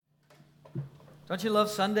Don't you love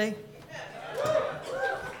Sunday?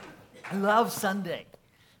 I love Sunday.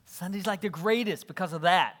 Sunday's like the greatest because of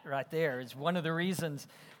that right there. It's one of the reasons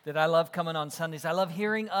that I love coming on Sundays. I love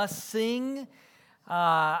hearing us sing.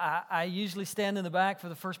 I usually stand in the back for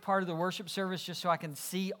the first part of the worship service just so I can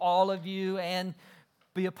see all of you and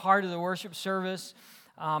be a part of the worship service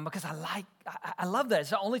because I love that. It's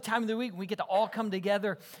the only time of the week we get to all come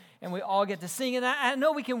together and we all get to sing. And I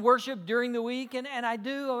know we can worship during the week, and I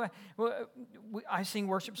do. I sing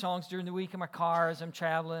worship songs during the week in my car as I'm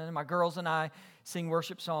traveling. And my girls and I sing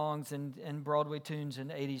worship songs and Broadway tunes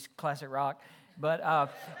and 80s classic rock.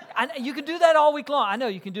 But you can do that all week long. I know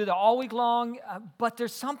you can do that all week long, but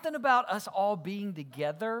there's something about us all being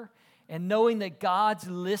together and knowing that God's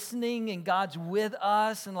listening and God's with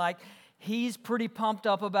us, and like He's pretty pumped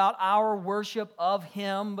up about our worship of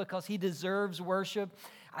Him because He deserves worship.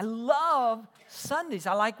 I love Sundays.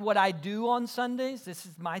 I like what I do on Sundays. This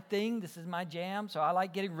is my thing. This is my jam. So I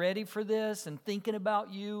like getting ready for this and thinking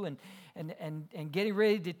about you and getting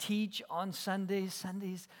ready to teach on Sundays.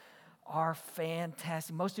 Sundays are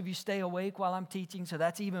fantastic. Most of you stay awake while I'm teaching, so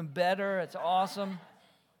that's even better. It's awesome.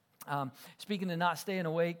 Speaking of not staying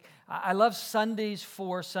awake, I love Sundays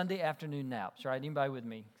for Sunday afternoon naps, right? Anybody with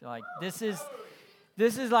me? Like this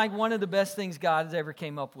is like one of the best things God has ever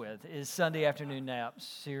came up with is Sunday afternoon naps.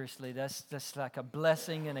 Seriously, that's like a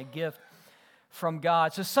blessing and a gift from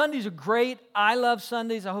God. So Sundays are great. I love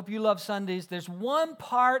Sundays. I hope you love Sundays. There's one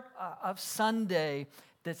part of Sunday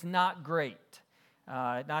that's not great.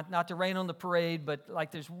 Not to rain on the parade, but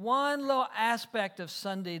like there's one little aspect of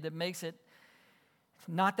Sunday that makes it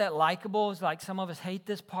not that likable. It's like some of us hate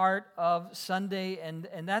this part of Sunday, and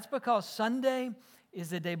that's because Sunday is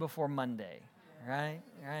the day before Monday, right?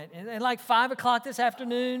 And like 5 o'clock this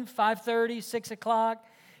afternoon, 5:30, 6 o'clock.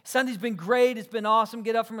 Sunday's been great. It's been awesome.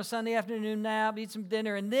 Get up from a Sunday afternoon nap, eat some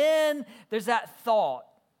dinner, and then there's that thought,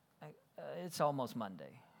 it's almost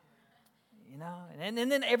Monday. You know, and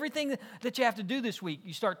then everything that you have to do this week,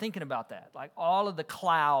 you start thinking about that. Like all of the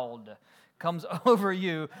cloud comes over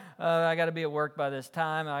you. I got to be at work by this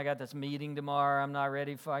time. I got this meeting tomorrow. I'm not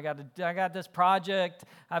ready for. I got this project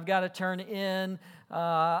I've got to turn in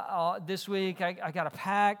this week. I got to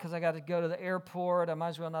pack because I got to go to the airport. I might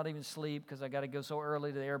as well not even sleep because I got to go so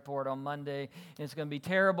early to the airport on Monday. And it's going to be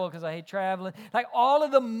terrible because I hate traveling. Like all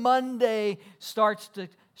of the Monday starts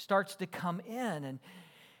to come in,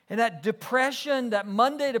 and that depression, that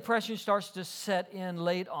Monday depression starts to set in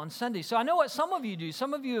late on Sunday. So I know what some of you do.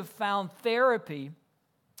 Some of you have found therapy.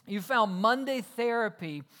 You found Monday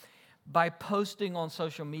therapy by posting on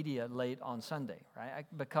social media late on Sunday, right?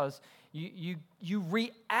 Because you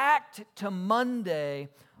react to Monday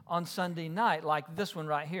on Sunday night, like this one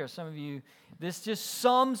right here. Some of you, this just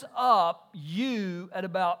sums up you at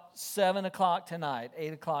about 7 o'clock tonight,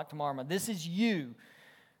 8 o'clock tomorrow morning. This is you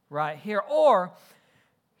right here. Or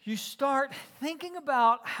you start thinking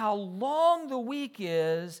about how long the week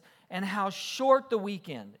is and how short the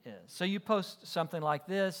weekend is. So you post something like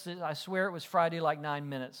this. I swear it was Friday like 9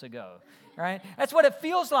 minutes ago, right? That's what it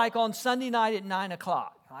feels like on Sunday night at 9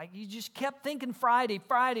 o'clock. Like you just kept thinking Friday,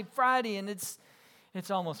 and it's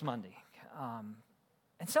almost Monday.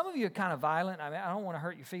 And some of you are kind of violent. I mean, I don't want to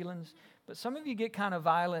hurt your feelings, but some of you get kind of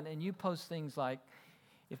violent and you post things like,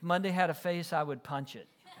 if Monday had a face, I would punch it.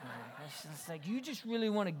 It's like you just really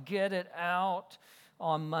want to get it out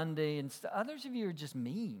on Monday, and others of you are just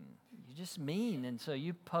mean. You're just mean, and so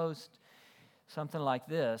you post something like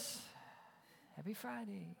this: "Happy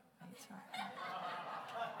Friday."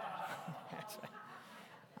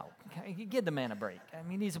 Give the man a break. I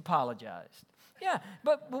mean, he's apologized. Yeah,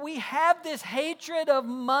 but we have this hatred of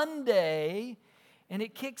Monday, and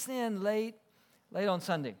it kicks in late on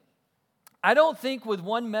Sunday. I don't think with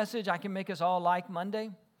one message I can make us all like Monday.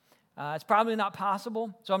 It's probably not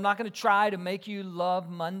possible, so I'm not going to try to make you love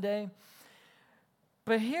Monday.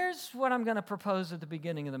 But here's what I'm going to propose at the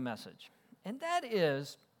beginning of the message, and that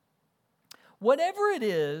is, whatever it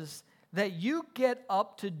is that you get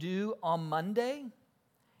up to do on Monday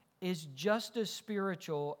is just as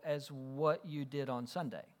spiritual as what you did on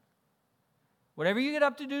Sunday. Whatever you get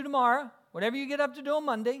up to do tomorrow, whatever you get up to do on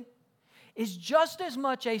Monday, is just as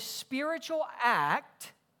much a spiritual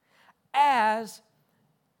act as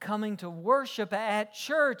coming to worship at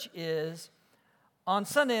church is on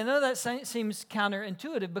Sunday. I know that seems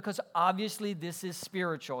counterintuitive because obviously this is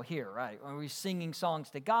spiritual here, right? When we're singing songs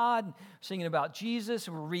to God, singing about Jesus,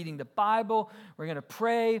 we're reading the Bible, we're going to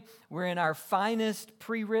pray, we're in our finest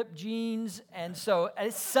pre-ripped jeans, and so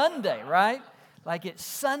it's Sunday, right? Like it's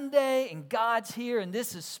Sunday and God's here and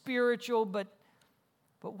this is spiritual, but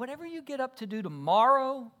whatever you get up to do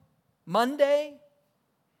tomorrow, Monday,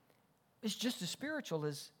 is just as spiritual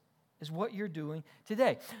as what you're doing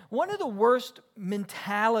today. One of the worst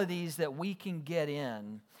mentalities that we can get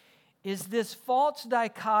in is this false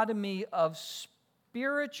dichotomy of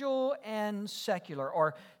spiritual and secular,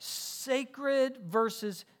 or sacred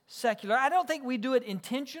versus secular. I don't think we do it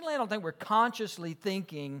intentionally. I don't think we're consciously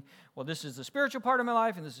thinking, well, this is the spiritual part of my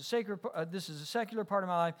life and this is a secular part of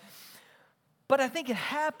my life. But I think it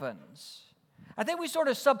happens. I think we sort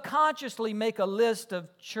of subconsciously make a list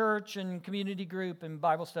of church and community group and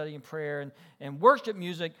Bible study and prayer and worship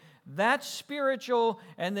music. That's spiritual,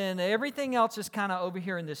 and then everything else is kind of over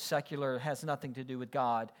here in this secular, has nothing to do with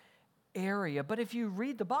God area. But if you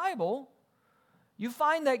read the Bible, you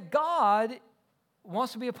find that God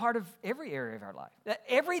wants to be a part of every area of our life. That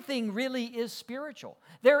everything really is spiritual.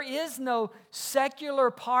 There is no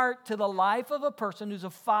secular part to the life of a person who's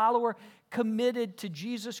a follower committed to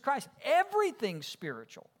Jesus Christ. Everything's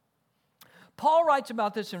spiritual. Paul writes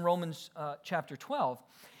about this in Romans chapter 12.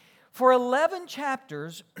 For 11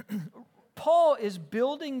 chapters, Paul is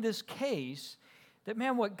building this case that,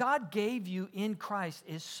 man, what God gave you in Christ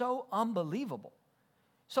is so unbelievable,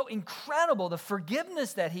 so incredible, the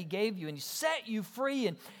forgiveness that He gave you, and He set you free,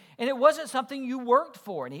 and it wasn't something you worked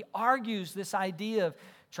for. And he argues this idea of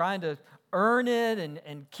trying to earn it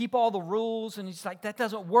and keep all the rules, and he's like, that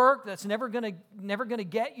doesn't work. That's never gonna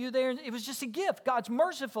get you there. It was just a gift. God's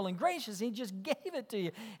merciful and gracious. He just gave it to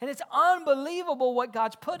you, and it's unbelievable what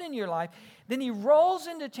God's put in your life. Then he rolls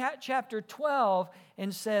into chapter 12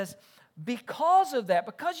 and says, because of that,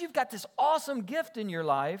 because you've got this awesome gift in your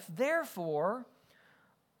life, therefore,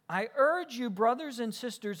 I urge you, brothers and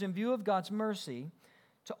sisters, in view of God's mercy,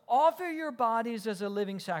 to offer your bodies as a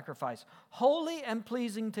living sacrifice, holy and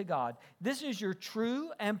pleasing to God. This is your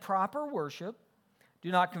true and proper worship.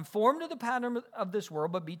 Do not conform to the pattern of this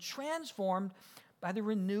world, but be transformed by the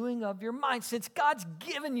renewing of your mind. Since God's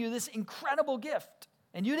given you this incredible gift,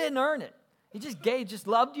 and you didn't earn it, He just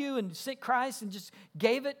loved you and sent Christ and just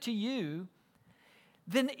gave it to you,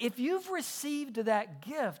 then if you've received that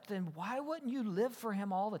gift, then why wouldn't you live for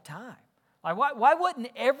Him all the time? Like why wouldn't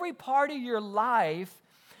every part of your life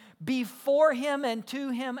be for Him and to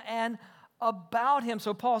Him and about Him?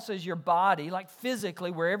 So Paul says your body, like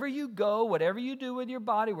physically, wherever you go, whatever you do with your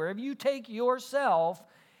body, wherever you take yourself,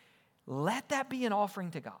 let that be an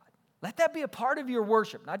offering to God. Let that be a part of your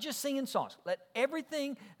worship, not just singing songs. Let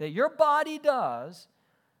everything that your body does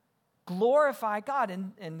glorify God.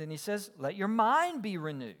 And then he says, let your mind be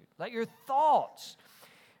renewed. Let your thoughts,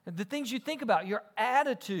 the things you think about, your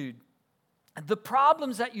attitude, the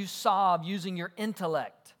problems that you solve using your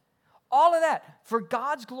intellect, all of that for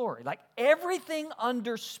God's glory. Like everything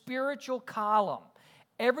under spiritual column,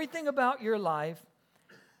 everything about your life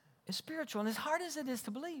is spiritual. And as hard as it is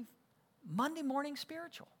to believe, Monday morning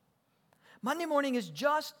spiritual. Monday morning is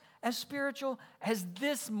just as spiritual as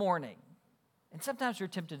this morning. And sometimes we're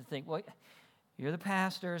tempted to think, well, you're the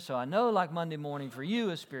pastor, so I know like Monday morning for you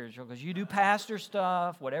is spiritual because you do pastor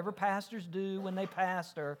stuff, whatever pastors do when they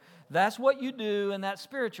pastor. That's what you do, and that's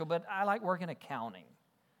spiritual. But I like working accounting.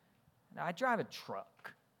 I drive a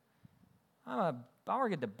truck. I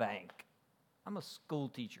work at the bank. I'm a school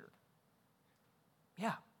teacher.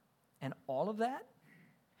 Yeah. And all of that,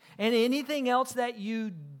 and anything else that you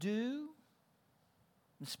do,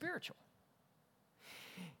 is spiritual.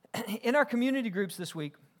 In our community groups this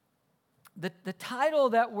week, the title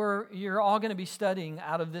that you're all going to be studying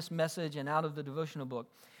out of this message and out of the devotional book,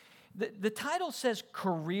 the title says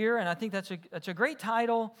career, and I think that's a great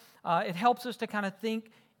title. It helps us to kind of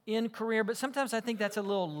think in career, but sometimes I think that's a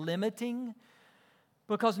little limiting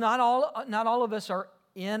because not all of us are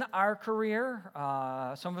in our career.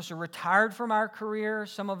 Some of us are retired from our career.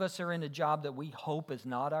 Some of us are in a job that we hope is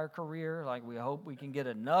not our career. Like we hope we can get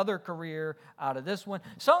another career out of this one.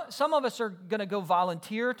 Some of us are going to go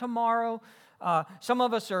volunteer tomorrow. Some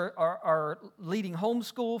of us are leading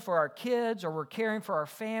homeschool for our kids, or we're caring for our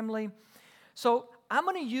family. So I'm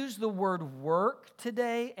going to use the word work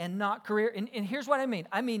today and not career. And here's what I mean.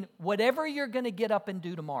 I mean whatever you're going to get up and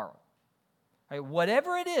do tomorrow. Right?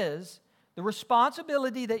 Whatever it is, the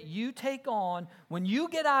responsibility that you take on when you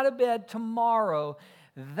get out of bed tomorrow,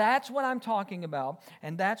 that's what I'm talking about,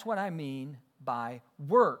 and that's what I mean by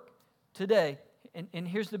work today. And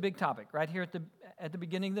here's the big topic, right here at the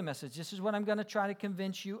beginning of the message. This is what I'm going to try to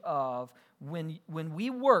convince you of. When we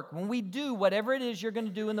work, when we do whatever it is you're going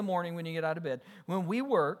to do in the morning when you get out of bed, when we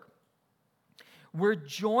work, we're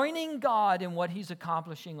joining God in what He's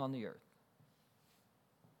accomplishing on the earth.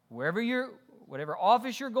 Whatever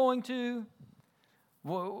office you're going to,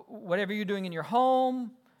 whatever you're doing in your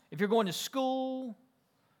home, if you're going to school,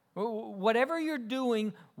 whatever you're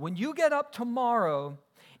doing, when you get up tomorrow,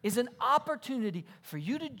 is an opportunity for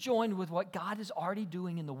you to join with what God is already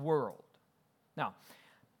doing in the world. Now,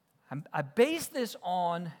 I base this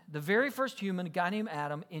on the very first human, a guy named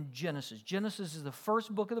Adam, in Genesis. Genesis is the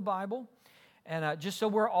first book of the Bible. And just so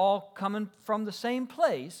we're all coming from the same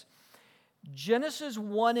place, Genesis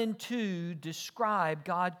 1 and 2 describe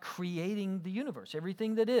God creating the universe,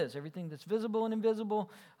 everything that is, everything that's visible and invisible.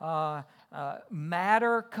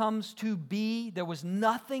 Matter comes to be. There was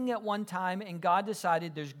nothing at one time, and God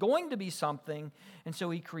decided there's going to be something, and so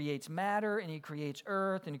He creates matter, and He creates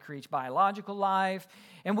earth, and He creates biological life.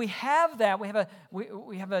 And we have that.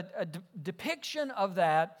 We have a depiction of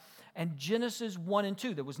that in Genesis 1 and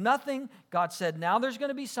 2. There was nothing. God said, now there's going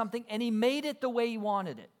to be something, and He made it the way He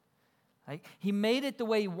wanted it. Right? He made it the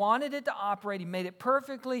way He wanted it to operate. He made it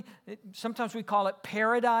perfectly. Sometimes we call it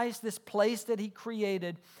paradise, this place that He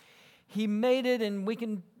created. He made it, and we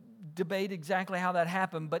can debate exactly how that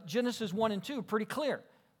happened, but Genesis 1 and 2 are pretty clear.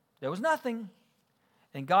 There was nothing,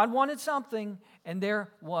 and God wanted something, and there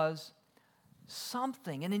was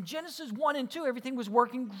something. And in Genesis 1 and 2, everything was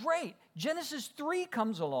working great. Genesis 3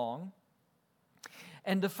 comes along,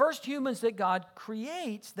 and the first humans that God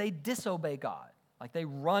creates, they disobey God. Like they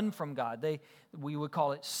run from God. We would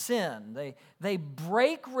call it sin. They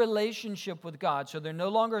break relationship with God, so they're no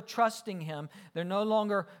longer trusting Him. They're no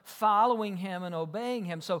longer following Him and obeying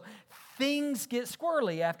Him. So things get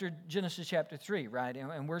squirrely after Genesis chapter 3, right?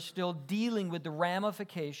 And we're still dealing with the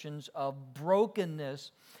ramifications of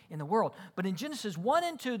brokenness in the world. But in Genesis 1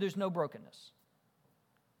 and 2, there's no brokenness.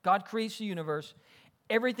 God creates the universe.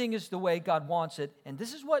 Everything is the way God wants it. And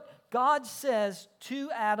this is what God says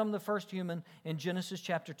to Adam, the first human, in Genesis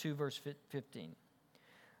chapter 2, verse 15.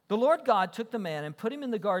 The Lord God took the man and put him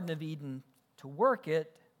in the Garden of Eden to work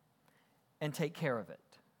it and take care of it.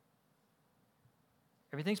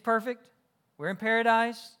 Everything's perfect. We're in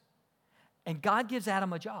paradise. And God gives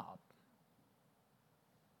Adam a job.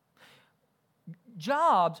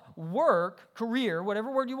 Jobs, work, career,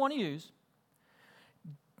 whatever word you want to use.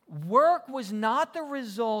 Work was not the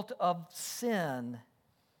result of sin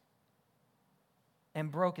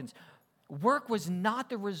and brokenness. Work was not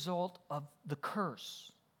the result of the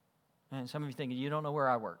curse. And some of you thinking, you don't know where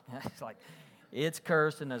I work. It's like, it's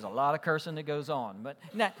cursed, and there's a lot of cursing that goes on. But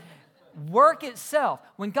now, work itself,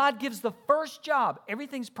 when God gives the first job,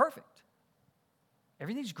 everything's perfect.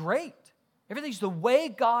 Everything's great. Everything's the way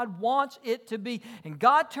God wants it to be. And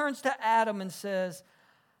God turns to Adam and says,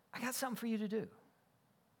 I got something for you to do.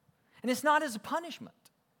 And it's not as a punishment.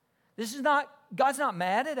 God's not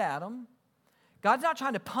mad at Adam. God's not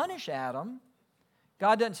trying to punish Adam.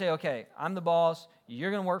 God doesn't say, okay, I'm the boss. You're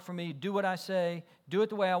going to work for me. Do what I say. Do it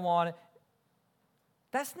the way I want it.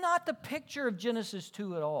 That's not the picture of Genesis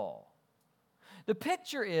 2 at all. The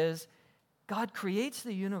picture is God creates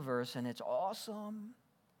the universe, and it's awesome.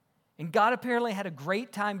 And God apparently had a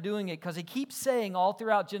great time doing it because He keeps saying all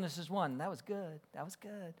throughout Genesis 1, that was good, that was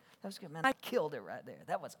good. That was good, man. I killed it right there.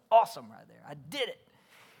 That was awesome right there. I did it.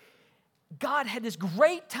 God had this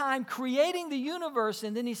great time creating the universe,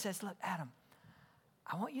 and then He says, look, Adam,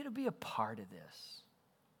 I want you to be a part of this.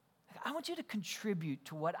 I want you to contribute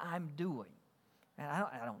to what I'm doing. And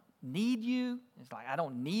I don't need you. It's like I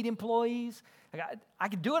don't need employees. Like I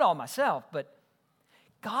can do it all myself, but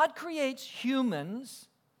God creates humans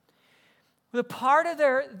with a part of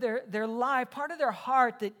their life, part of their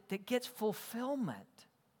heart that gets fulfillment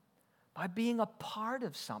by being a part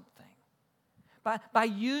of something, by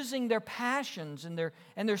using their passions and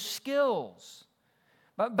their skills,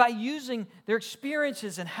 by using their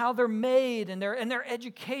experiences and how they're made and their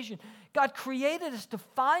education. God created us to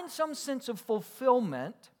find some sense of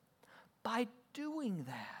fulfillment by doing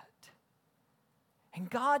that. And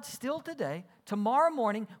God still today, tomorrow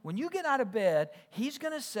morning, when you get out of bed, He's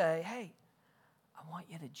going to say, hey, I want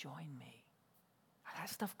you to join me. I got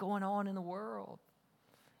stuff going on in the world.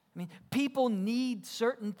 I mean, people need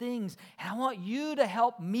certain things, and I want you to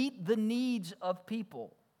help meet the needs of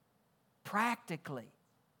people practically.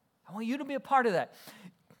 I want you to be a part of that.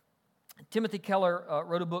 Timothy Keller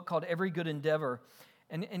wrote a book called Every Good Endeavor,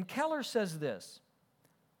 and Keller says this: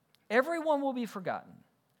 everyone will be forgotten.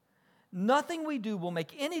 Nothing we do will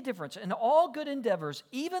make any difference, and all good endeavors,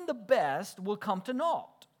 even the best, will come to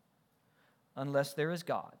naught unless there is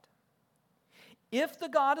God. If the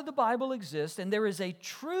God of the Bible exists, and there is a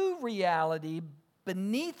true reality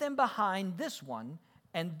beneath and behind this one,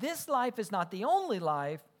 and this life is not the only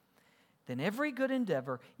life, then every good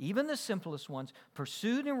endeavor, even the simplest ones,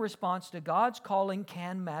 pursued in response to God's calling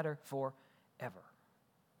can matter forever.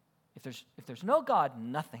 If there's no God,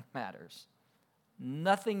 nothing matters.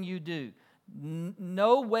 Nothing you do,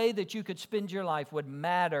 No way that you could spend your life would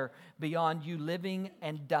matter beyond you living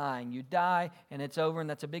and dying. You die and it's over, and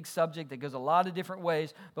that's a big subject that goes a lot of different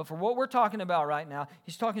ways. But for what we're talking about right now,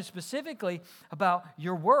 he's talking specifically about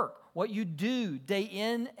your work, what you do day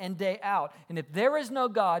in and day out. And if there is no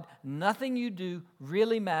God, nothing you do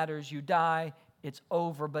really matters. You die, it's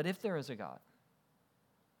over. But if there is a God,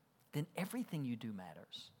 then everything you do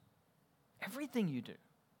matters. Everything you do.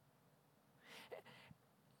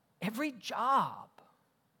 Every job,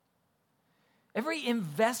 every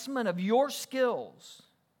investment of your skills,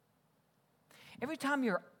 every time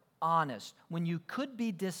you're honest when you could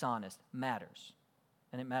be dishonest matters,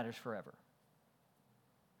 and it matters forever.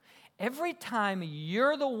 Every time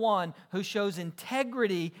you're the one who shows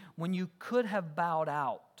integrity when you could have bowed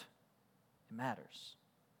out, it matters.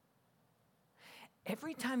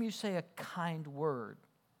 Every time you say a kind word,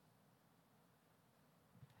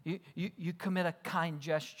 you commit a kind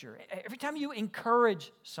gesture. Every time you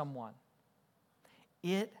encourage someone,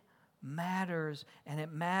 it matters, and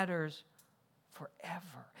it matters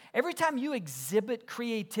forever. Every time you exhibit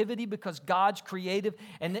creativity because God's creative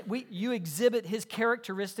and that you exhibit His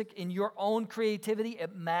characteristic in your own creativity,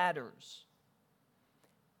 it matters.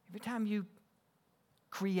 Every time you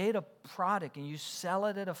create a product and you sell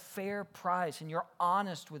it at a fair price and you're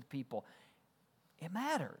honest with people, it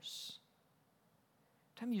matters.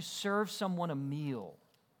 Every time you serve someone a meal,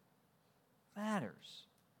 it matters.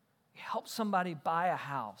 You help somebody buy a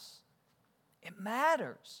house, it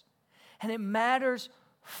matters. And it matters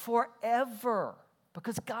forever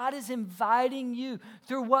because God is inviting you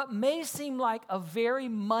through what may seem like a very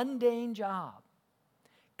mundane job.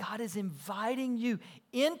 God is inviting you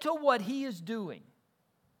into what He is doing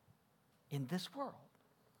in this world.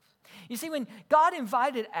 You see, when God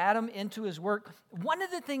invited Adam into his work, one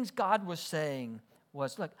of the things God was saying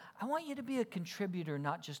was, look, I want you to be a contributor,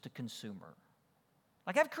 not just a consumer.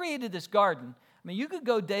 Like, I've created this garden. I mean, you could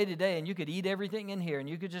go day to day and you could eat everything in here and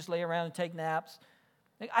you could just lay around and take naps.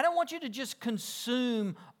 I don't want you to just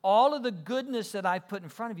consume all of the goodness that I've put in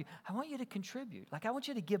front of you. I want you to contribute. Like, I want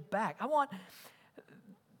you to give back. I want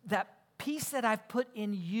that piece that I've put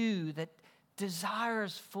in you that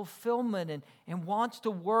desires fulfillment and wants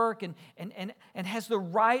to work and has the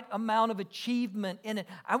right amount of achievement in it.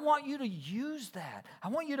 I want you to use that. I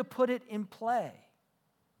want you to put it in play.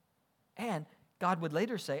 And God would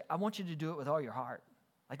later say, I want you to do it with all your heart.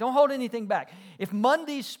 Like, don't hold anything back. If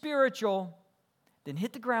Monday's spiritual, then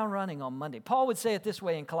hit the ground running on Monday. Paul would say it this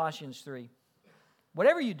way in Colossians 3.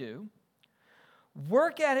 Whatever you do,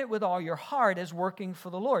 work at it with all your heart as working for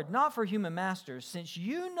the Lord, not for human masters, since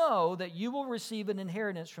you know that you will receive an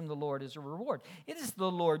inheritance from the Lord as a reward. It is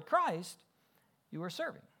the Lord Christ you are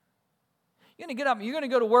serving. You're going to get up and you're going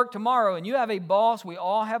to go to work tomorrow and you have a boss. We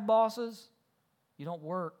all have bosses. You don't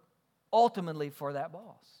work ultimately for that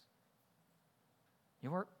boss.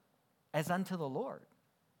 You work as unto the Lord.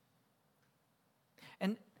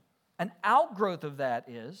 And an outgrowth of that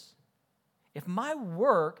is, if my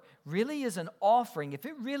work really is an offering, if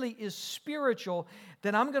it really is spiritual,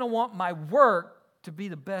 then I'm going to want my work to be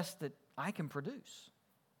the best that I can produce.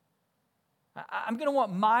 I'm going to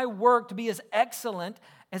want my work to be as excellent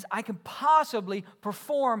as I can possibly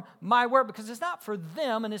perform my work, because it's not for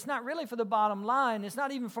them and it's not really for the bottom line. It's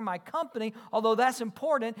not even for my company, although that's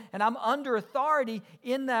important and I'm under authority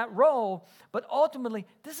in that role. But ultimately,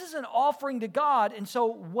 this is an offering to God. And so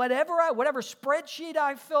whatever spreadsheet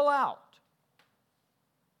I fill out,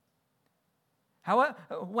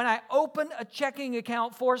 when I open a checking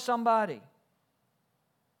account for somebody,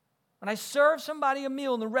 when I serve somebody a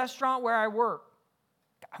meal in the restaurant where I work,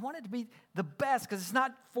 I want it to be the best, because it's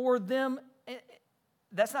not for them.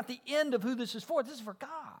 That's not the end of who this is for. This is for God.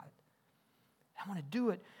 I want to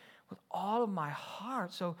do it with all of my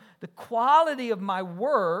heart. So the quality of my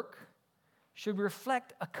work should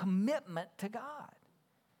reflect a commitment to God.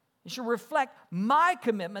 It should reflect my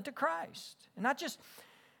commitment to Christ. And not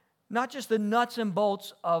just the nuts and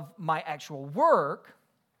bolts of my actual work,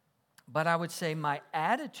 but I would say my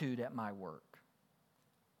attitude at my work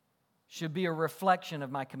should be a reflection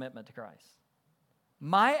of my commitment to Christ.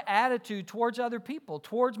 My attitude towards other people,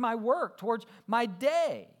 towards my work, towards my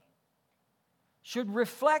day, should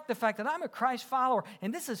reflect the fact that I'm a Christ follower,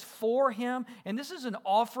 and this is for Him, and this is an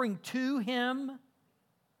offering to Him.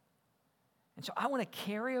 And so I want to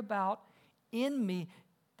carry about in me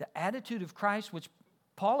the attitude of Christ, which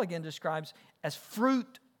Paul again describes as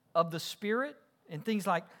fruit of the Spirit, and things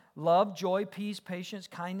like love, joy, peace, patience,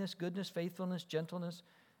 kindness, goodness, faithfulness, gentleness,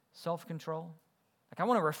 self-control. Like, I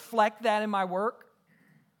want to reflect that in my work.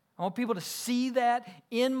 I want people to see that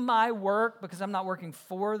in my work because I'm not working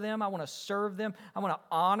for them. I want to serve them. I want to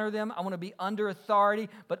honor them. I want to be under authority.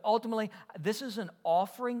 But ultimately, this is an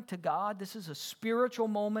offering to God. This is a spiritual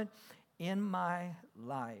moment in my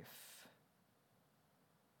life.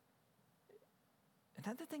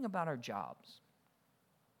 Another thing about our jobs,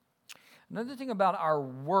 another thing about our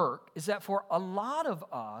work is that for a lot of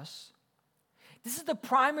us, this is the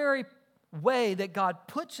primary way that God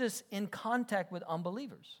puts us in contact with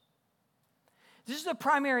unbelievers. This is the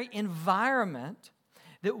primary environment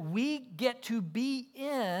that we get to be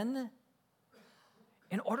in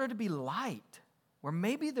order to be light, where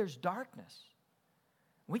maybe there's darkness.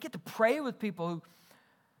 We get to pray with people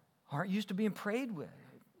who aren't used to being prayed with.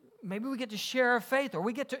 Maybe we get to share our faith, or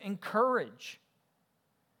we get to encourage.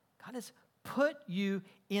 God has put you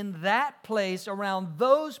in that place around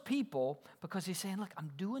those people because He's saying, look, I'm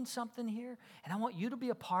doing something here, and I want you to be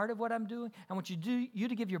a part of what I'm doing. I want you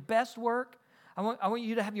to give your best work. I want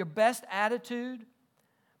you to have your best attitude,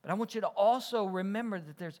 but I want you to also remember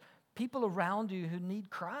that there's people around you who need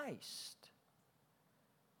Christ.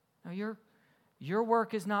 Now, your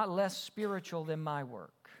work is not less spiritual than my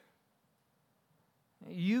work.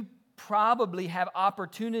 You probably have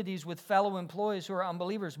opportunities with fellow employees who are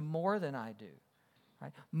unbelievers more than I do.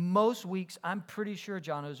 Right? Most weeks, I'm pretty sure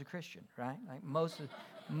John is a Christian, right? Like most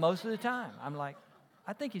of the time, I'm like,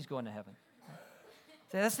 I think he's going to heaven.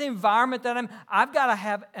 So that's the environment that I've got to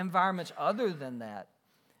have environments other than that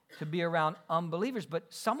to be around unbelievers.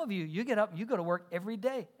 But some of you, you get up, you go to work every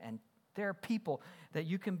day, and there are people that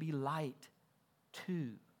you can be light to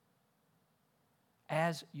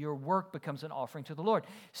as your work becomes an offering to the Lord.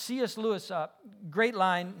 C.S. Lewis, great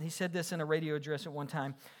line, he said this in a radio address at one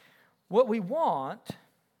time. What we want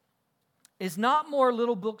is not more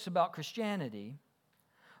little books about Christianity,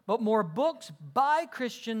 but more books by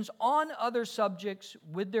Christians on other subjects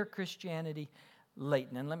with their Christianity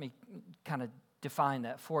latent. And let me kind of define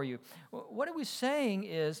that for you. What are we saying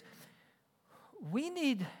is we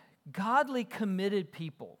need godly, committed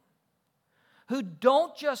people who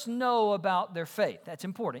don't just know about their faith. That's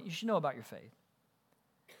important. You should know about your faith.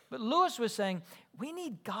 But Lewis was saying we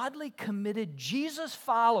need godly, committed Jesus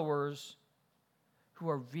followers who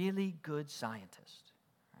are really good scientists.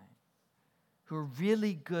 Who are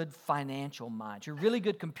really good financial minds, who are really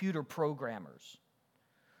good computer programmers,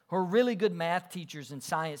 who are really good math teachers and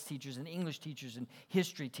science teachers and English teachers and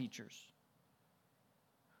history teachers.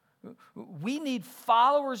 We need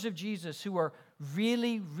followers of Jesus who are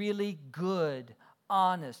really, really good,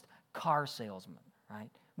 honest car salesmen, right?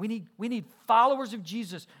 We need followers of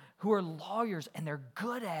Jesus who are lawyers and they're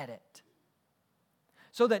good at it.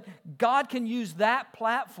 So that God can use that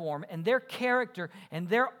platform and their character and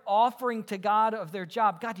their offering to God of their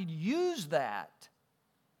job. God can use that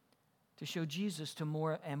to show Jesus to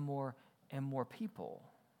more and more and more people.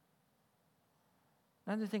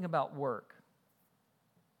 Another thing about work.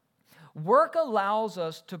 Work allows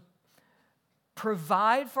us to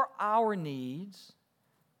provide for our needs,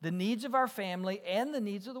 the needs of our family, and the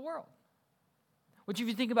needs of the world. Which, if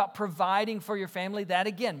you think about providing for your family, that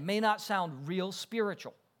again may not sound real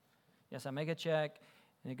spiritual. Yes, I make a check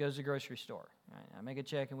and it goes to the grocery store. Right? I make a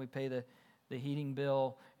check and we pay the heating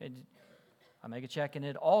bill. I make a check and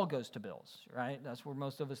it all goes to bills, right? That's where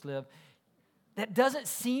most of us live. That doesn't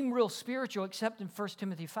seem real spiritual, except in 1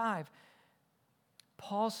 Timothy 5.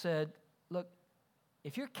 Paul said, look,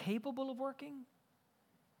 if you're capable of working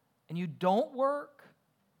and you don't work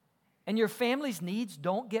and your family's needs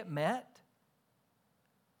don't get met,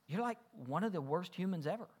 you're like one of the worst humans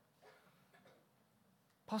ever.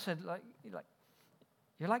 Paul said,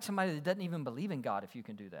 you're like somebody that doesn't even believe in God if you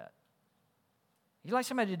can do that. You're like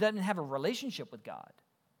somebody that doesn't have a relationship with God.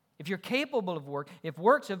 If you're capable of work, if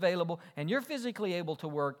work's available, and you're physically able to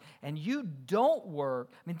work, and you don't work,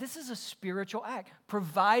 I mean, this is a spiritual act.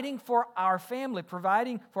 Providing for our family,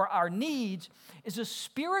 providing for our needs is a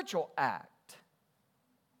spiritual act.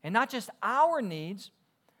 And not just our needs,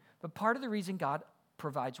 but part of the reason God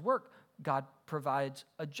provides work, God provides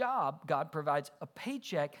a job, God provides a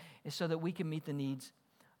paycheck, is so that we can meet the needs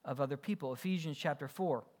of other people. Ephesians chapter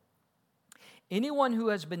 4. Anyone who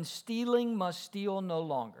has been stealing must steal no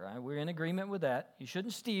longer. We're in agreement with that. You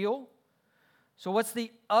shouldn't steal. So what's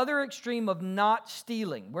the other extreme of not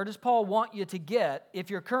stealing? Where does Paul want you to get if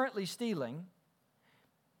you're currently stealing?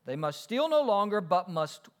 They must steal no longer, but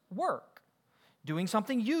must work, doing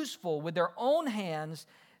something useful with their own hands,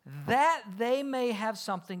 that they may have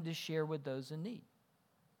something to share with those in need.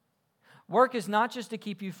 Work is not just to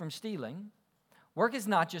keep you from stealing. Work is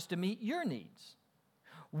not just to meet your needs.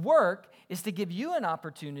 Work is to give you an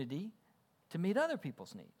opportunity to meet other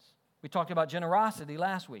people's needs. We talked about generosity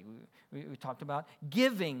last week. We talked about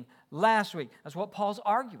giving last week. That's what Paul's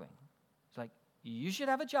arguing. It's like, you should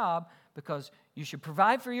have a job because you should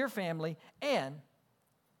provide for your family and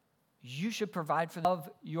you should provide for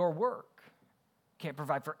your work. Can't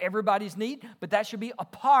provide for everybody's need, but that should be a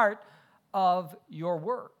part of your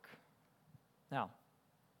work. Now,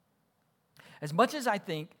 as much as I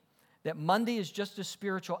think that Monday is just as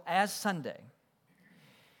spiritual as Sunday,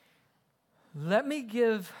 let me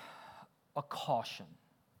give a caution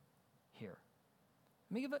here.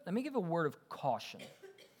 Let me give a word of caution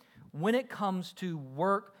when it comes to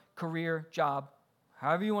work, career, job,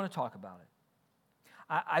 however you want to talk about it.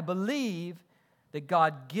 I believe that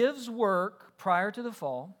God gives work prior to the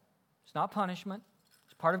fall. It's not punishment.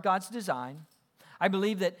 It's part of God's design. I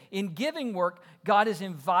believe that in giving work, God is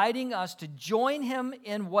inviting us to join Him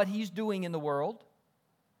in what He's doing in the world.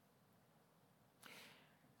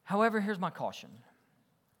 However, here's my caution.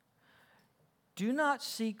 Do not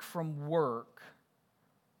seek from work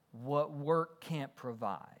what work can't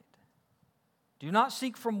provide. Do not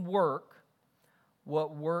seek from work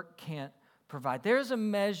what work can't provide. There's a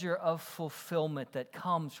measure of fulfillment that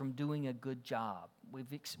comes from doing a good job.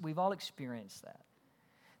 We've all experienced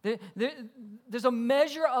that. There's a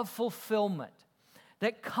measure of fulfillment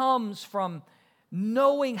that comes from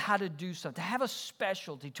knowing how to do something, to have a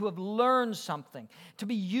specialty, to have learned something, to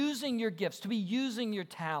be using your gifts, to be using your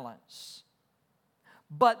talents.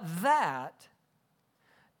 But that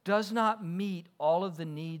does not meet all of the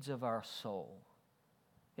needs of our soul.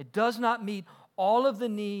 It does not meet all of the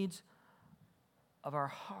needs of our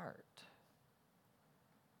heart.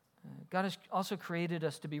 God has also created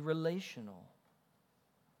us to be relational.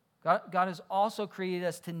 God has also created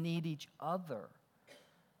us to need each other.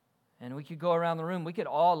 And we could go around the room, we could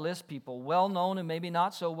all list people, well-known and maybe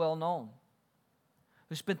not so well-known,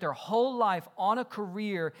 who spent their whole life on a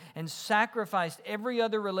career and sacrificed every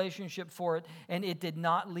other relationship for it, and it did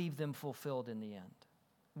not leave them fulfilled in the end.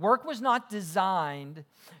 Work was not designed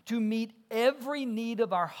to meet every need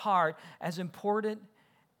of our heart, as important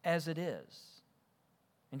as it is.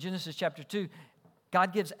 In Genesis chapter 2,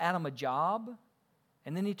 God gives Adam a job,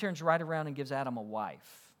 and then He turns right around and gives Adam a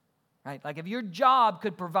wife. Right? Like if your job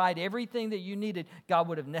could provide everything that you needed, God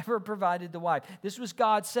would have never provided the wife. This was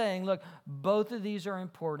God saying, look, both of these are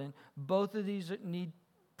important. Both of these need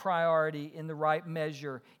priority in the right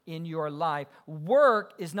measure in your life.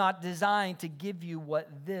 Work is not designed to give you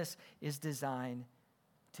what this is designed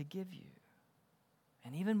to give you.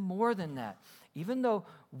 And even more than that, even though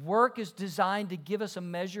work is designed to give us a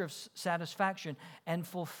measure of satisfaction and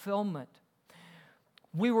fulfillment,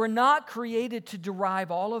 we were not created to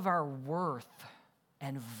derive all of our worth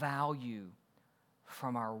and value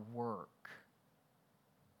from our work.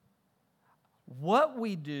 What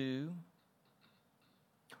we do,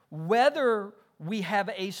 whether we have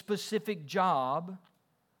a specific job,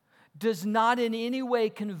 does not in any way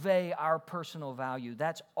convey our personal value.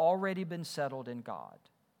 That's already been settled in God.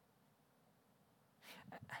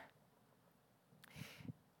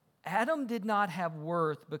 Adam did not have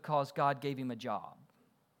worth because God gave him a job.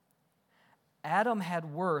 Adam had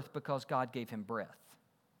worth because God gave him breath.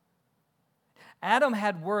 Adam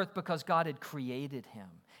had worth because God had created him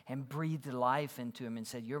and breathed life into him and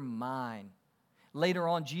said, "You're mine." Later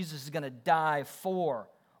on, Jesus is going to die for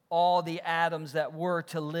all the Adams that were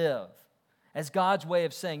to live, as God's way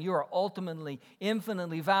of saying, you are ultimately,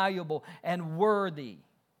 infinitely valuable and worthy.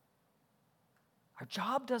 Our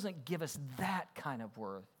job doesn't give us that kind of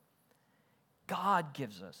worth. God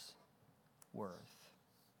gives us worth.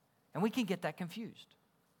 And we can get that confused.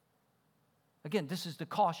 Again, this is the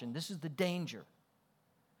caution. This is the danger.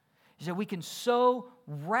 Is that we can so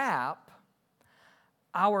wrap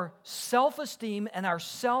our self-esteem and our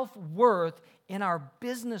self-worth in our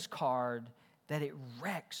business card that it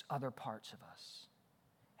wrecks other parts of us.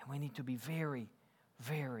 And we need to be very,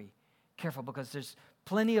 very careful, because there's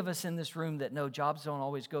plenty of us in this room that know jobs don't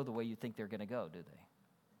always go the way you think they're going to go, do they?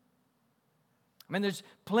 I mean, there's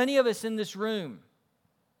plenty of us in this room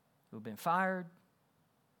who've been fired,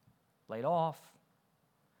 laid off,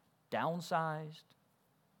 downsized,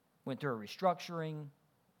 went through a restructuring,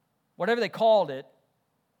 whatever they called it,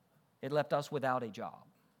 it left us without a job.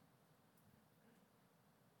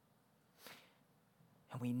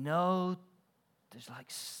 And we know there's like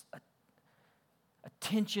a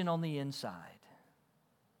tension on the inside.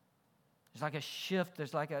 There's like a shift.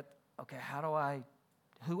 There's like okay,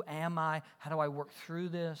 who am I? How do I work through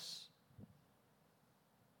this?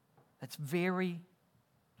 That's very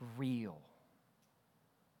real.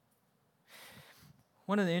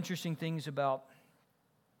 One of the interesting things about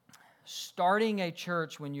starting a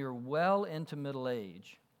church when you're well into middle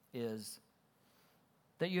age is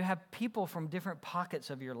that you have people from different pockets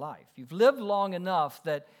of your life. You've lived long enough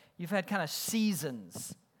that you've had kind of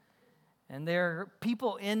seasons. And there are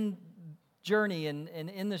people in Journey and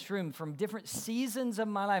in this room from different seasons of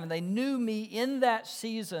my life. And they knew me in that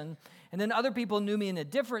season. And then other people knew me in a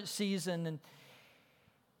different season. And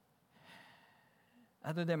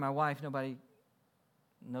other than my wife, nobody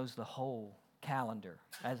knows the whole calendar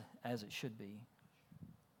as it should be.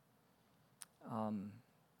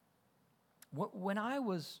 When I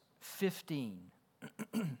was 15,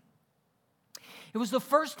 it was the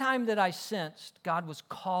first time that I sensed God was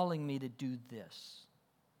calling me to do this.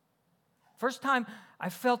 First time I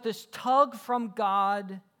felt this tug from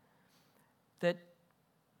God that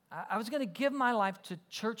I was going to give my life to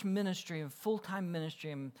church ministry and full-time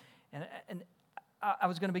ministry, and I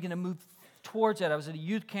was going to begin to move towards it. I was at a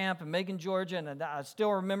youth camp in Macon, Georgia, and I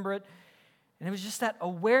still remember it. And it was just that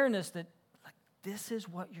awareness that, like, this is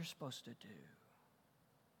what you're supposed to do.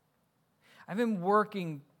 I've been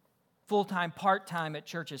working full-time, part-time at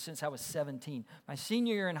churches since I was 17. My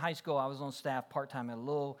senior year in high school, I was on staff part-time at a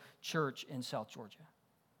little church in South Georgia.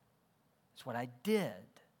 That's what I did.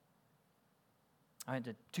 I went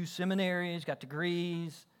to 2 seminaries, got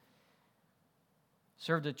degrees,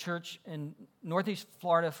 served a church in Northeast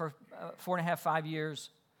Florida for 4.5, 5 years.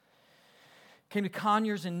 Came to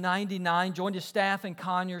Conyers in 99, joined a staff in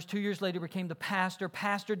Conyers. 2 years later, became the pastor,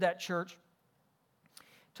 pastored that church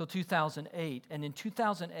till 2008. And in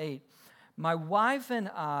 2008, my wife and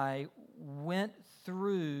I went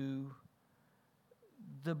through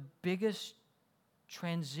the biggest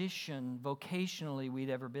transition vocationally we'd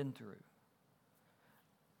ever been through.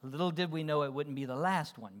 Little did we know it wouldn't be the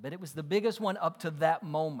last one, but it was the biggest one up to that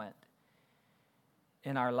moment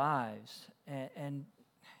in our lives. And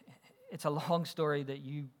it's a long story that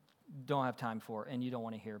you don't have time for and you don't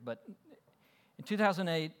want to hear. But in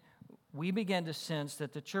 2008, we began to sense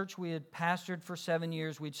that the church we had pastored for 7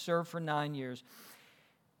 years, we'd served for 9 years,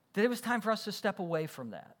 that it was time for us to step away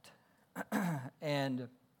from that. And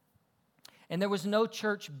there was no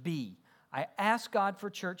church B. I asked God for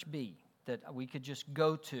church B that we could just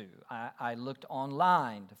go to. I looked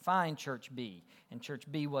online to find church B, and church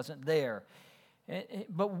B wasn't there.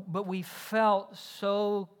 But we felt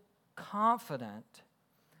so confident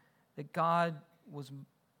that God was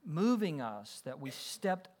moving us that we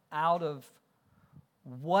stepped out of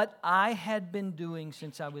what I had been doing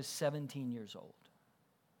since I was 17 years old.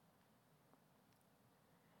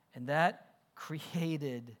 And that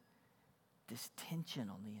created this tension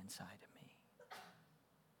on the inside of me.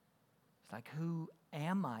 It's like, who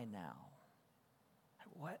am I now?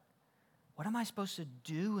 What am I supposed to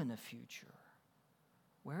do in the future?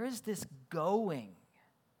 Where is this going?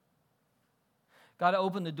 God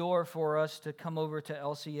opened the door for us to come over to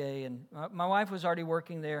LCA, and my wife was already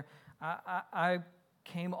working there. I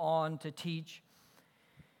came on to teach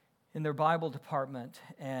in their Bible department,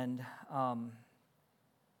 and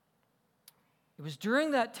it was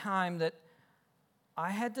during that time that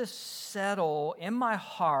I had to settle in my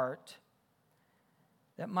heart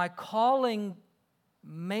that my calling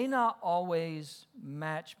may not always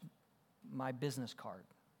match my business card.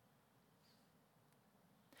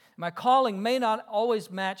 My calling may not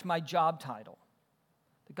always match my job title.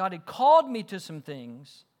 That God had called me to some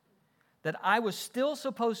things that I was still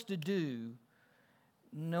supposed to do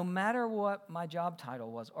no matter what my job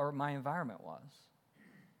title was or my environment was.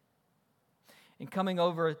 And coming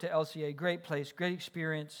over to LCA, great place, great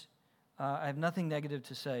experience. I have nothing negative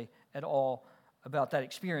to say at all about that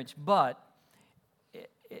experience. But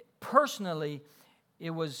personally,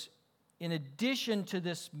 it was, in addition to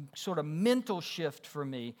this sort of mental shift for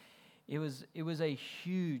me, it was a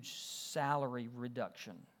huge salary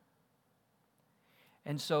reduction.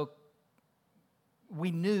 And so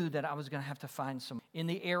we knew that I was going to have to find some in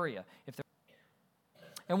the area.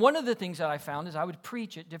 And one of the things that I found is I would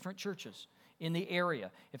preach at different churches in the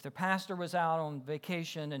area. If the pastor was out on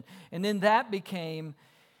vacation, and then that became,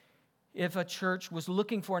 if a church was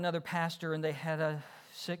looking for another pastor and they had a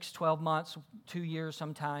 6, 12 months, 2 years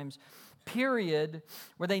sometimes, period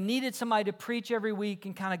where they needed somebody to preach every week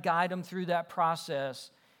and kind of guide them through that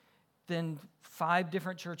process, then 5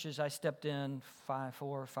 different churches I stepped in, 4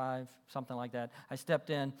 or 5, something like that. I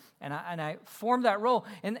stepped in and I formed that role,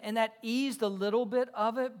 and that eased a little bit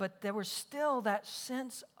of it, but there was still that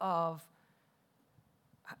sense of,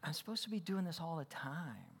 I'm supposed to be doing this all the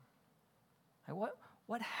time. Like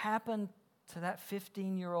what happened to that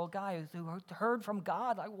 15-year-old guy who heard from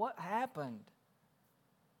God? Like, what happened?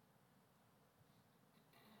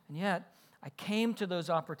 And yet, I came to those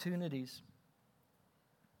opportunities,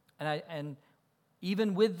 and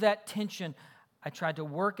even with that tension, I tried to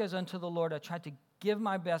work as unto the Lord. I tried to give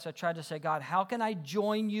my best. I tried to say, God, how can I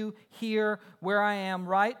join you here where I am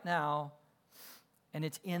right now? And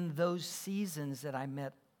it's in those seasons that I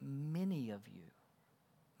met many of you.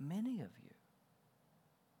 Many of you.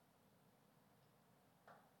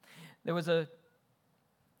 There was a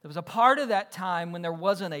part of that time when there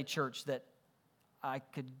wasn't a church that I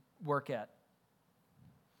could work at.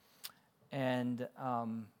 And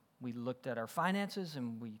we looked at our finances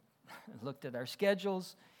and we looked at our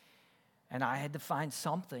schedules. And I had to find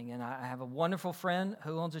something. And I have a wonderful friend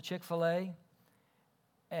who owns a Chick-fil-A.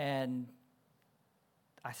 And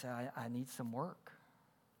I said, I need some work.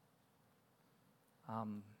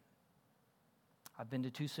 I've been to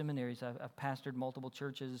 2 seminaries. I've pastored multiple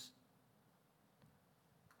churches.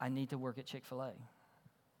 I need to work at Chick-fil-A.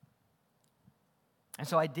 And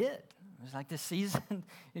so I did. It was like this season,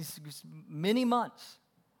 it's many months.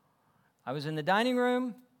 I was in the dining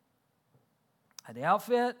room, had the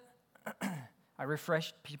outfit, I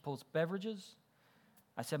refreshed people's beverages.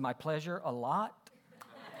 I said my pleasure a lot.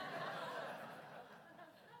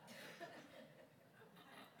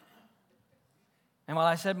 And while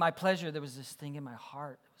I said my pleasure, there was this thing in my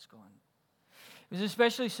heart that was going. It was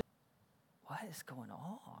especially, what is going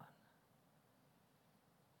on?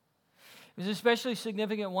 It was especially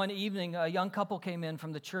significant one evening. A young couple came in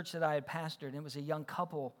from the church that I had pastored, and it was a young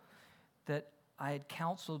couple that I had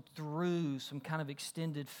counseled through some kind of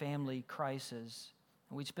extended family crisis.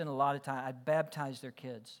 And we'd spent a lot of time. I'd baptized their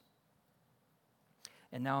kids.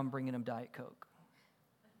 And now I'm bringing them Diet Coke.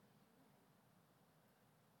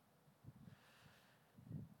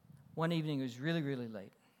 One evening, it was really, really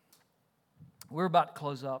late. We were about to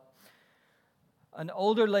close up. An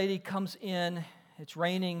older lady comes in. It's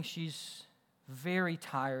raining. She's very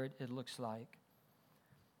tired, it looks like.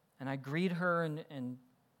 And I greet her, and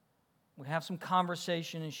we have some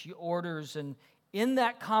conversation, and she orders. And in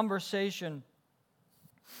that conversation,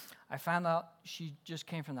 I found out she just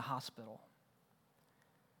came from the hospital.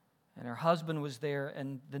 And her husband was there,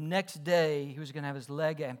 and the next day, he was going to have his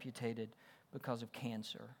leg amputated because of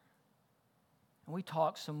cancer. And we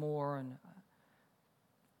talked some more, and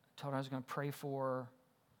I told her I was going to pray for her.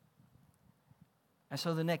 And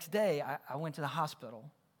so the next day, I went to the hospital.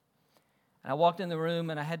 And I walked in the room,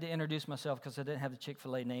 and I had to introduce myself because I didn't have the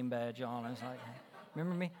Chick-fil-A name badge on. I was like, hey,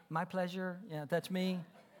 remember me? My pleasure? Yeah, that's me.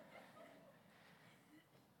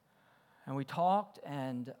 And we talked,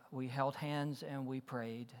 and we held hands, and we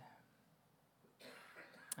prayed.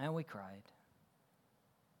 And we cried.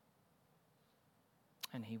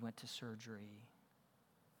 And he went to surgery.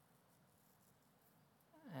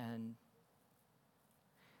 And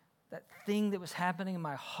that thing that was happening in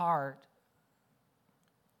my heart,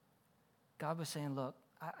 God was saying, look,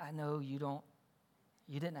 I know you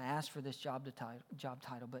didn't ask for this job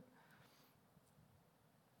title, but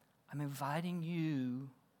I'm inviting you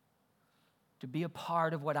to be a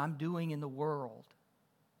part of what I'm doing in the world.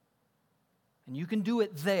 And you can do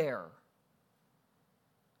it there,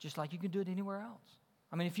 just like you can do it anywhere else.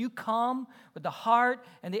 I mean, if you come with the heart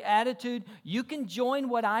and the attitude, you can join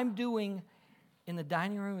what I'm doing in the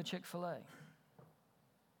dining room of Chick-fil-A.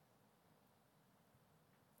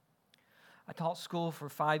 I taught school for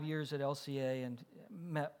 5 years at LCA and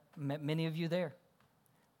met many of you there.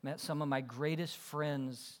 Met some of my greatest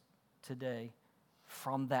friends today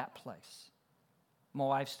from that place. My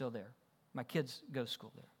wife's still there. My kids go to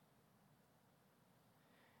school there.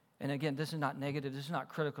 And again, this is not negative. This is not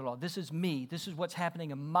critical at all. This is me. This is what's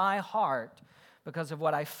happening in my heart because of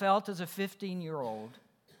what I felt as a 15-year-old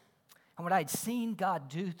and what I'd seen God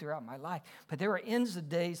do throughout my life. But there were ends of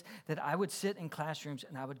days that I would sit in classrooms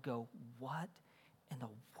and I would go, what in the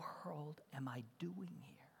world am I doing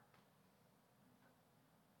here?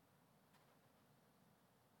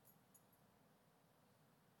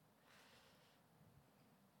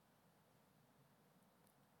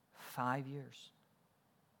 Five years.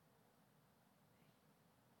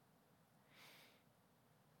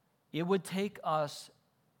 It would take us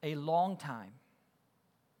a long time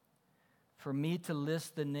for me to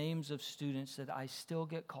list the names of students that I still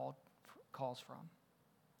get calls from.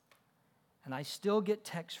 And I still get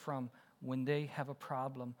texts from when they have a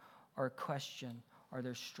problem or a question or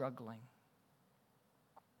they're struggling.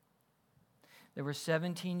 There were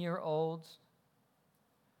 17-year-olds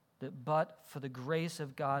that, but for the grace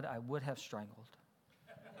of God, I would have strangled.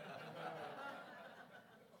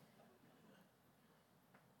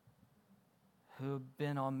 Who have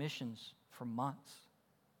been on missions for months.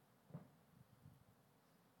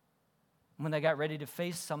 When they got ready to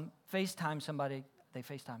FaceTime somebody, they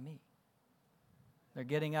FaceTime me. They're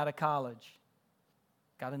getting out of college.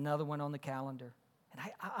 Got another one on the calendar.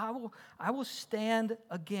 And I will stand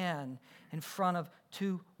again in front of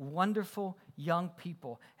two wonderful young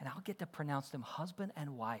people, and I'll get to pronounce them husband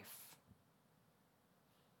and wife.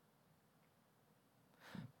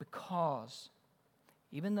 Because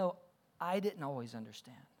even though I didn't always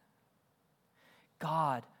understand,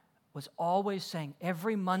 God was always saying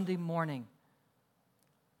every Monday morning,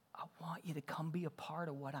 I want you to come be a part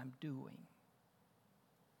of what I'm doing.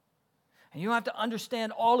 And you don't have to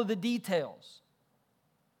understand all of the details.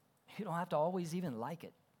 You don't have to always even like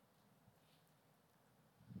it.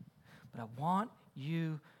 But I want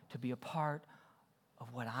you to be a part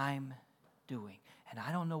of what I'm doing. And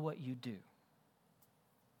I don't know what you do.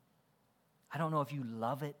 I don't know if you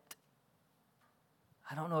love it.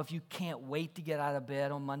 I don't know if you can't wait to get out of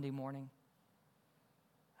bed on Monday morning.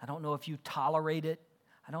 I don't know if you tolerate it.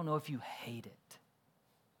 I don't know if you hate it.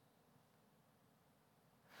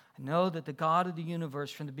 I know that the God of the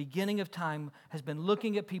universe from the beginning of time has been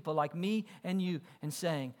looking at people like me and you and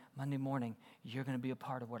saying, Monday morning, you're going to be a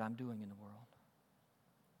part of what I'm doing in the world.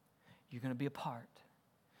 You're going to be a part.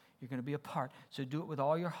 You're going to be a part. So do it with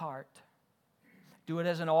all your heart. Do it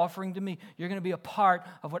as an offering to me. You're going to be a part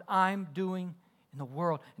of what I'm doing in the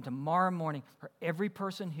world. And tomorrow morning, for every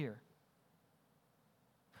person here,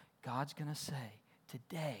 God's going to say,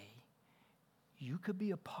 today, you could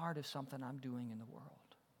be a part of something I'm doing in the world.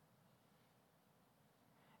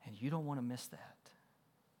 And you don't want to miss that.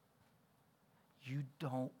 You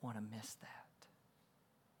don't want to miss that.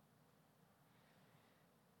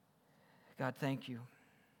 God, thank you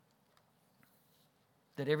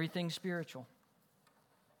that everything's spiritual.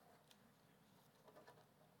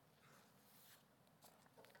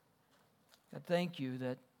 God, thank you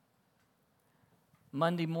that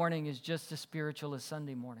Monday morning is just as spiritual as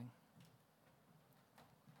Sunday morning.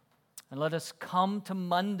 And let us come to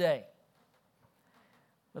Monday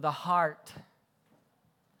with a heart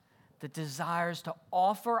that desires to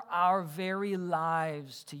offer our very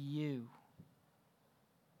lives to you.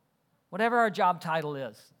 Whatever our job title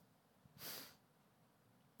is,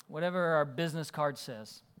 whatever our business card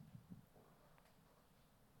says,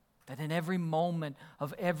 that in every moment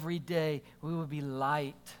of every day we would be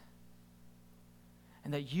light,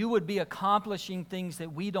 and that you would be accomplishing things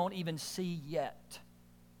that we don't even see yet.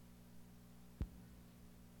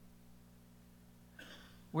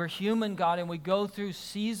 We're human, God, and we go through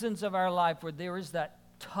seasons of our life where there is that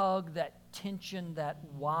tug, that tension, that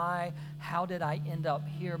why, how did I end up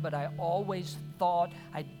here? But I always thought,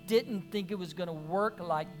 I didn't think it was going to work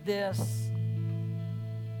like this.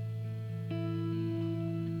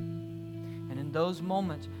 And in those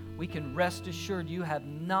moments, we can rest assured you have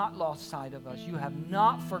not lost sight of us. You have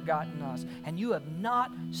not forgotten us. And you have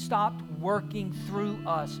not stopped working through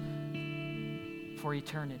us for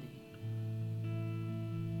eternity.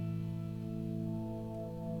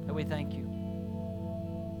 And we thank you.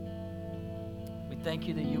 We thank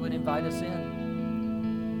you that you would invite us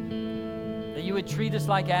in. That you would treat us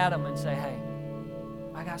like Adam and say, hey,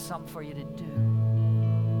 I got something for you to do.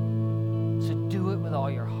 So do it with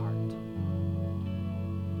all your heart.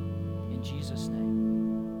 In Jesus' name.